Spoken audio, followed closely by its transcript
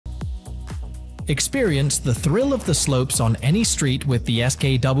Experience the thrill of the slopes on any street with the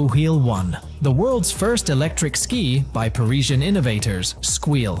SKWHEEL 1, the world's first electric ski by Parisian innovators,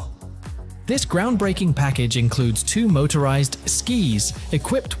 SKWHEEL. This groundbreaking package includes 2 motorized skis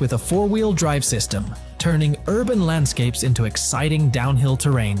equipped with a 4-wheel drive system, turning urban landscapes into exciting downhill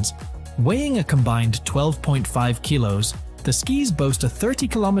terrains. Weighing a combined 12.5 kilos, the skis boast a 30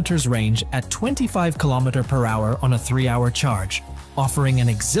 kilometers range at 25 km per hour on a 3-hour charge, offering an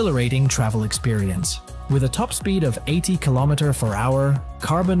exhilarating travel experience. With a top speed of 80 km per hour,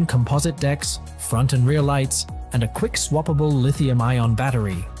 carbon composite decks, front and rear lights, and a quick swappable lithium-ion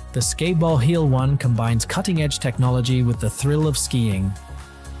battery, the SKWHEEL 1 combines cutting-edge technology with the thrill of skiing.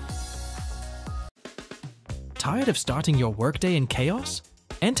 Tired of starting your workday in chaos?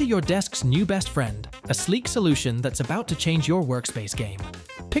 Enter your desk's new best friend, a sleek solution that's about to change your workspace game.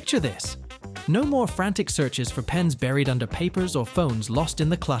 Picture this. No more frantic searches for pens buried under papers or phones lost in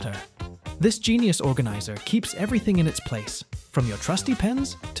the clutter. This genius organizer keeps everything in its place, from your trusty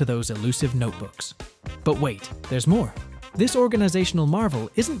pens to those elusive notebooks. But wait, there's more. This organizational marvel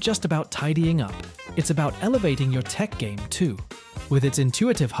isn't just about tidying up, it's about elevating your tech game too. With its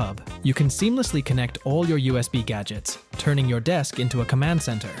intuitive hub, you can seamlessly connect all your USB gadgets, turning your desk into a command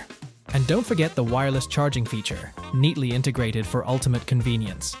center. And don't forget the wireless charging feature, neatly integrated for ultimate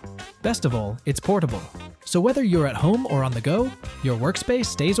convenience. Best of all, it's portable. So whether you're at home or on the go, your workspace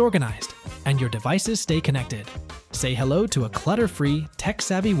stays organized, and your devices stay connected. Say hello to a clutter-free,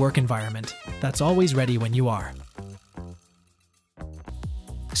 tech-savvy work environment that's always ready when you are.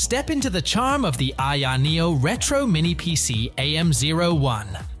 Step into the charm of the AYANEO Retro Mini PC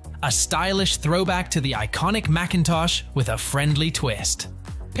AM01, a stylish throwback to the iconic Macintosh with a friendly twist.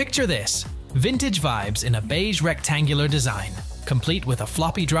 Picture this, vintage vibes in a beige rectangular design, complete with a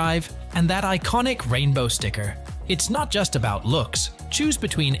floppy drive and that iconic rainbow sticker. It's not just about looks. Choose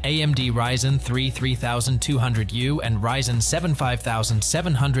between AMD Ryzen 3 3200U and Ryzen 7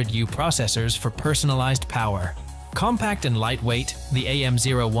 5700U processors for personalized power. Compact and lightweight, the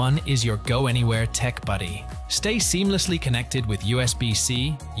AM01 is your go-anywhere tech buddy. Stay seamlessly connected with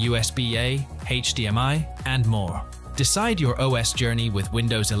USB-C, USB-A, HDMI, and more. Decide your OS journey with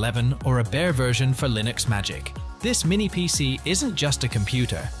Windows 11 or a bare version for Linux Magic. This mini PC isn't just a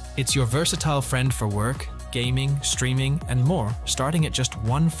computer, it's your versatile friend for work, gaming, streaming, and more, starting at just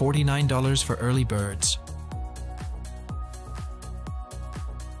 $149 for early birds.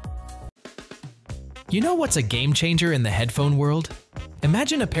 You know what's a game changer in the headphone world?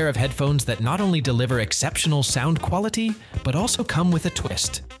 Imagine a pair of headphones that not only deliver exceptional sound quality, but also come with a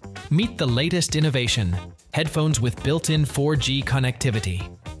twist. Meet the latest innovation, headphones with built-in 4G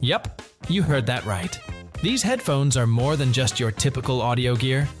connectivity. Yup, you heard that right. These headphones are more than just your typical audio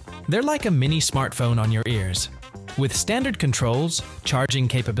gear. They're like a mini smartphone on your ears. With standard controls, charging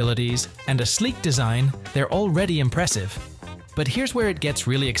capabilities, and a sleek design, they're already impressive. But here's where it gets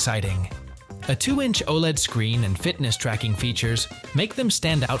really exciting. A 2-inch OLED screen and fitness tracking features make them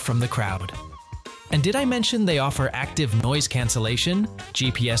stand out from the crowd. And did I mention they offer active noise cancellation,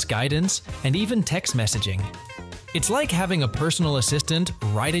 GPS guidance, and even text messaging? It's like having a personal assistant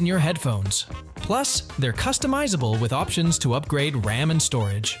right in your headphones. Plus, they're customizable with options to upgrade RAM and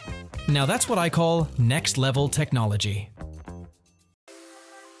storage. Now that's what I call next-level technology.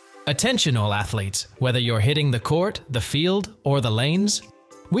 Attention all athletes, whether you're hitting the court, the field, or the lanes,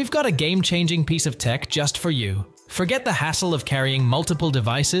 we've got a game-changing piece of tech just for you. Forget the hassle of carrying multiple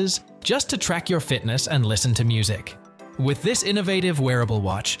devices just to track your fitness and listen to music. With this innovative wearable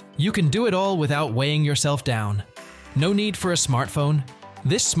watch, you can do it all without weighing yourself down. No need for a smartphone.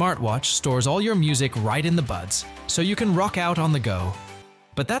 This smartwatch stores all your music right in the buds, so you can rock out on the go.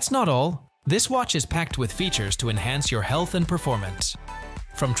 But that's not all. This watch is packed with features to enhance your health and performance.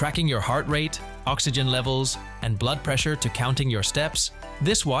 From tracking your heart rate, oxygen levels, and blood pressure to counting your steps,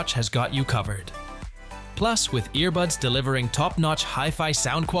 this watch has got you covered. Plus, with earbuds delivering top-notch hi-fi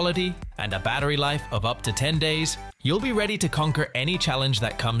sound quality and a battery life of up to 10 days, you'll be ready to conquer any challenge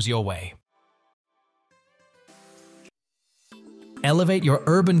that comes your way. Elevate your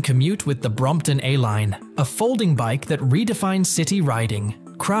urban commute with the Brompton A Line, a folding bike that redefines city riding.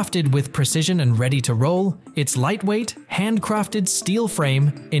 Crafted with precision and ready to roll, its lightweight, handcrafted steel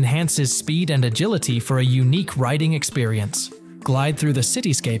frame enhances speed and agility for a unique riding experience. Glide through the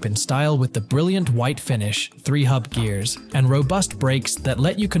cityscape in style with the brilliant white finish, 3-hub gears, and robust brakes that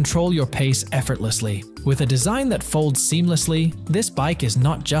let you control your pace effortlessly. With a design that folds seamlessly, this bike is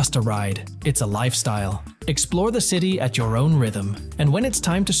not just a ride, it's a lifestyle. Explore the city at your own rhythm, and when it's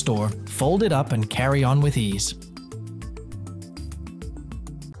time to store, fold it up and carry on with ease.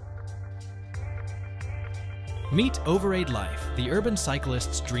 Meet Overade LIFE, the urban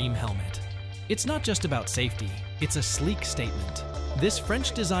cyclist's dream helmet. It's not just about safety, it's a sleek statement. This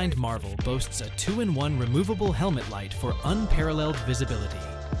French-designed marvel boasts a 2-in-1 removable helmet light for unparalleled visibility.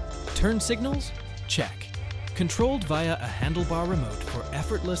 Turn signals? Check. Controlled via a handlebar remote for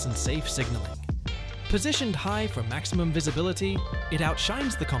effortless and safe signaling. Positioned high for maximum visibility, it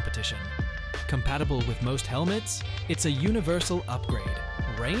outshines the competition. Compatible with most helmets, it's a universal upgrade.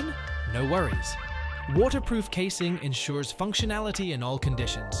 Rain? No worries. Waterproof casing ensures functionality in all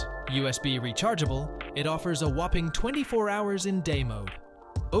conditions. USB rechargeable, it offers a whopping 24 hours in day mode.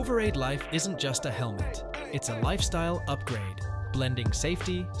 Overade Life isn't just a helmet, it's a lifestyle upgrade, blending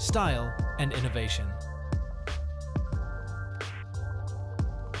safety, style, and innovation.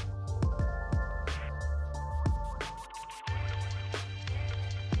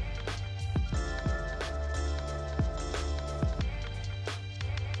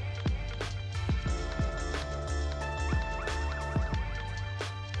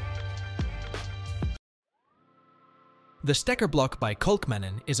 The StekkerBlok by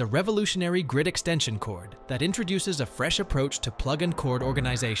Kolkmannen is a revolutionary grid extension cord that introduces a fresh approach to plug and cord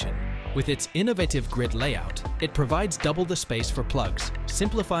organization. With its innovative grid layout, it provides double the space for plugs,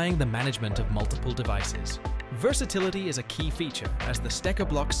 simplifying the management of multiple devices. Versatility is a key feature as the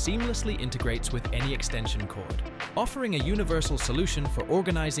StekkerBlok seamlessly integrates with any extension cord, offering a universal solution for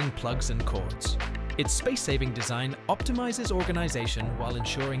organizing plugs and cords. Its space-saving design optimizes organization while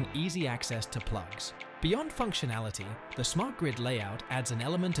ensuring easy access to plugs. Beyond functionality, the smart grid layout adds an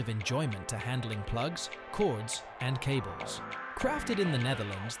element of enjoyment to handling plugs, cords, and cables. Crafted in the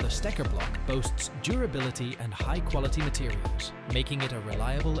Netherlands, the StekkerBlok boasts durability and high-quality materials, making it a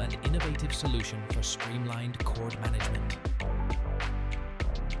reliable and innovative solution for streamlined cord management.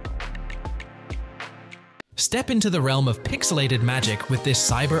 Step into the realm of pixelated magic with this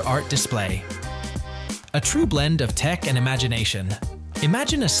cyber art display. A true blend of tech and imagination.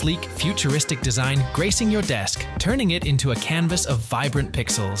 Imagine a sleek, futuristic design gracing your desk, turning it into a canvas of vibrant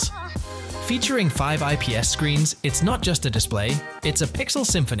pixels. Featuring 5 IPS screens, it's not just a display, it's a pixel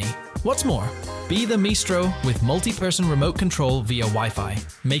symphony. What's more, be the maestro with multi-person remote control via Wi-Fi,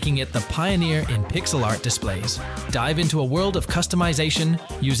 making it the pioneer in pixel art displays. Dive into a world of customization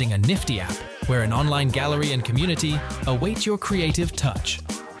using a nifty app, where an online gallery and community await your creative touch.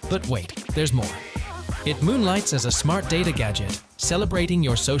 But wait, there's more. It moonlights as a smart data gadget, celebrating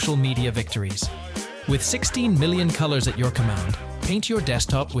your social media victories. With 16 million colors at your command, paint your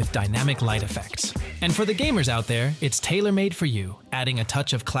desktop with dynamic light effects. And for the gamers out there, it's tailor-made for you, adding a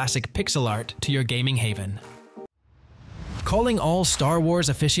touch of classic pixel art to your gaming haven. Calling all Star Wars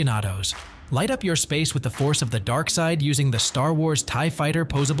aficionados. Light up your space with the force of the dark side using the Star Wars TIE Fighter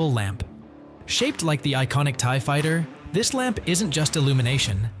Poseable lamp. Shaped like the iconic TIE Fighter, this lamp isn't just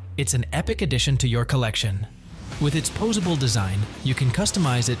illumination, it's an epic addition to your collection. With its posable design, you can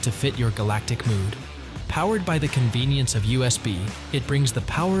customize it to fit your galactic mood. Powered by the convenience of USB, it brings the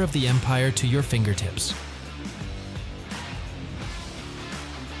power of the Empire to your fingertips.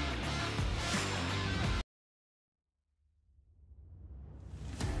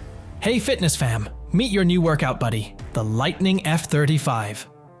 Hey fitness fam, meet your new workout buddy, the Lightning F35.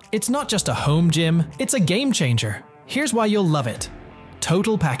 It's not just a home gym, it's a game changer. Here's why you'll love it.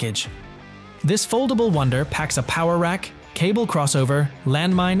 Total package. This foldable wonder packs a power rack, cable crossover,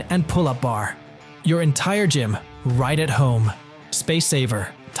 landmine, and pull-up bar. Your entire gym, right at home. Space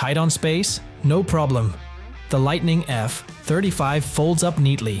saver, tight on space? No problem. The Lightning F35 folds up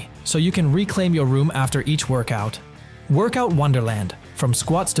neatly, so you can reclaim your room after each workout. Workout Wonderland. From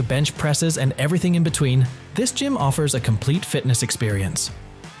squats to bench presses and everything in between, this gym offers a complete fitness experience.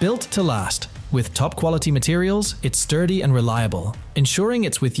 Built to last. With top quality materials, it's sturdy and reliable, ensuring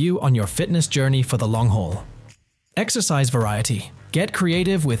it's with you on your fitness journey for the long haul. Exercise variety. Get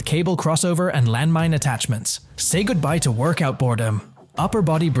creative with cable crossover and landmine attachments. Say goodbye to workout boredom. Upper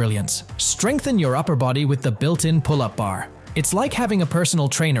body brilliance. Strengthen your upper body with the built-in pull-up bar. It's like having a personal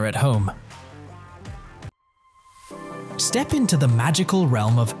trainer at home. Step into the magical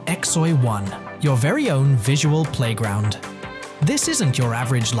realm of Exoy One, your very own visual playground. This isn't your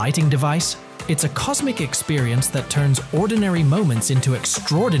average lighting device. It's a cosmic experience that turns ordinary moments into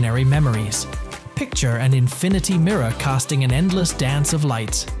extraordinary memories. Picture an infinity mirror casting an endless dance of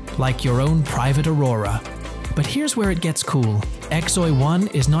lights, like your own private aurora. But here's where it gets cool. Exoy One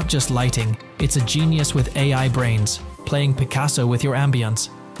is not just lighting, it's a genius with AI brains, playing Picasso with your ambience.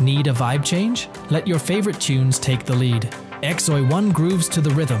 Need a vibe change? Let your favorite tunes take the lead. Exoy One grooves to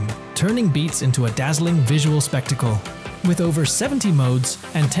the rhythm, turning beats into a dazzling visual spectacle. With over 70 modes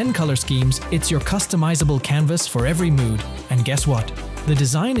and 10 color schemes, it's your customizable canvas for every mood. And guess what? The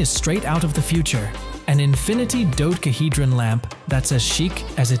design is straight out of the future. An infinity dodecahedron lamp that's as chic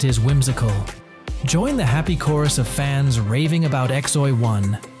as it is whimsical. Join the happy chorus of fans raving about Exoy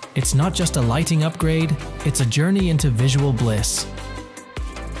 1. It's not just a lighting upgrade, it's a journey into visual bliss.